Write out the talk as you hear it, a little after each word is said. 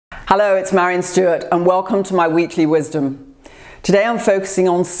Hello, it's Maryon Stewart and welcome to my weekly wisdom. Today I'm focusing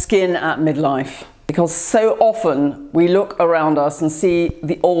on skin at midlife because so often we look around us and see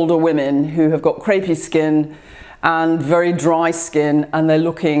the older women who have got crepey skin and very dry skin and they're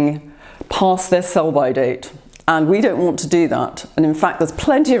looking past their sell-by date. And we don't want to do that. And in fact, there's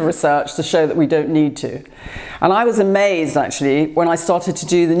plenty of research to show that we don't need to. And I was amazed actually when I started to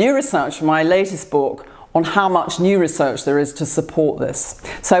do the new research for my latest book on how much new research there is to support this.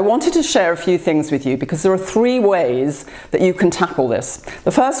 So I wanted to share a few things with you because there are three ways that you can tackle this.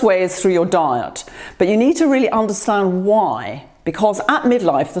 The first way is through your diet, but you need to really understand why. Because at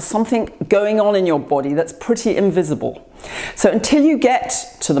midlife, there's something going on in your body that's pretty invisible. So until you get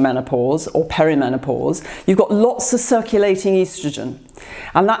to the menopause or perimenopause, you've got lots of circulating estrogen.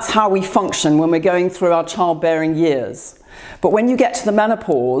 And that's how we function when we're going through our childbearing years. But when you get to the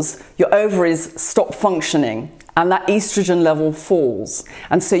menopause, your ovaries stop functioning and that estrogen level falls.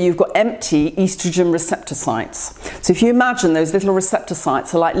 And so you've got empty estrogen receptor sites. So if you imagine those little receptor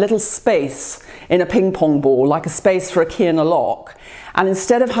sites are like little space in a ping pong ball, like a space for a key and a lock. And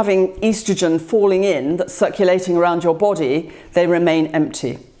instead of having estrogen falling in that's circulating around your body, they remain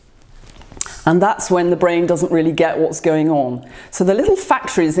empty. And that's when the brain doesn't really get what's going on. So the little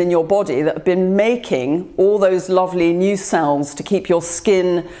factories in your body that have been making all those lovely new cells to keep your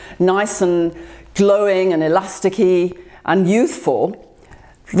skin nice and glowing and elasticy and youthful,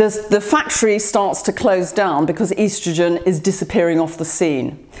 the factory starts to close down because estrogen is disappearing off the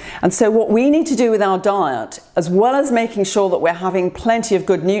scene. And so what we need to do with our diet, as well as making sure that we're having plenty of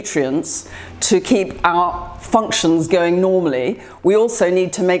good nutrients to keep our functions going normally, we also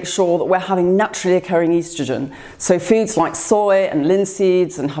need to make sure that we're having naturally occurring estrogen. So foods like soy and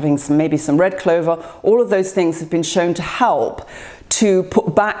linseeds and having maybe some red clover, all of those things have been shown to help to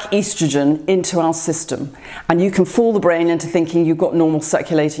put back estrogen into our system. And you can fool the brain into thinking you've got normal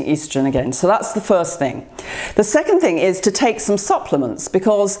circulating estrogen again. So that's the first thing. The second thing is to take some supplements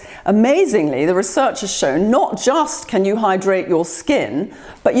because amazingly the research has shown not just can you hydrate your skin,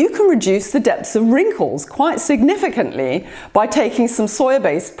 but you can reduce the depths of wrinkles quite significantly by taking some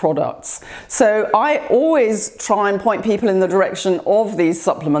soya-based products. So I always try and point people in the direction of these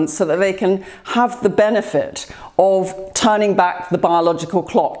supplements so that they can have the benefit of turning back the biological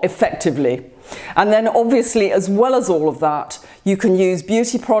clock effectively. And then obviously, as well as all of that, you can use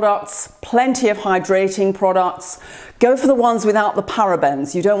beauty products, plenty of hydrating products. Go for the ones without the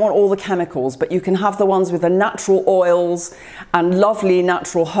parabens. You don't want all the chemicals, but you can have the ones with the natural oils and lovely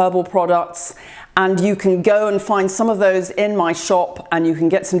natural herbal products. And you can go and find some of those in my shop and you can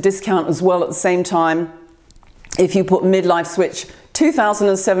get some discount as well at the same time if you put Midlife Switch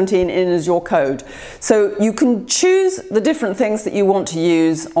 2017 in as your code. So you can choose the different things that you want to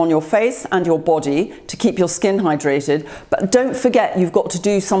use on your face and your body to keep your skin hydrated, but don't forget you've got to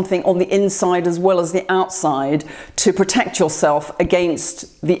do something on the inside as well as the outside to protect yourself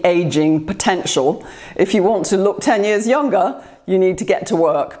against the aging potential. If you want to look 10 years younger, you need to get to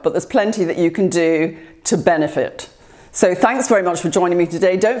work, but there's plenty that you can do to benefit. So thanks very much for joining me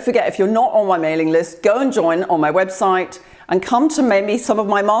today. Don't forget, if you're not on my mailing list, go and join on my website and come to maybe some of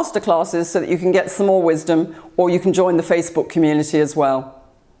my masterclasses so that you can get some more wisdom, or you can join the Facebook community as well.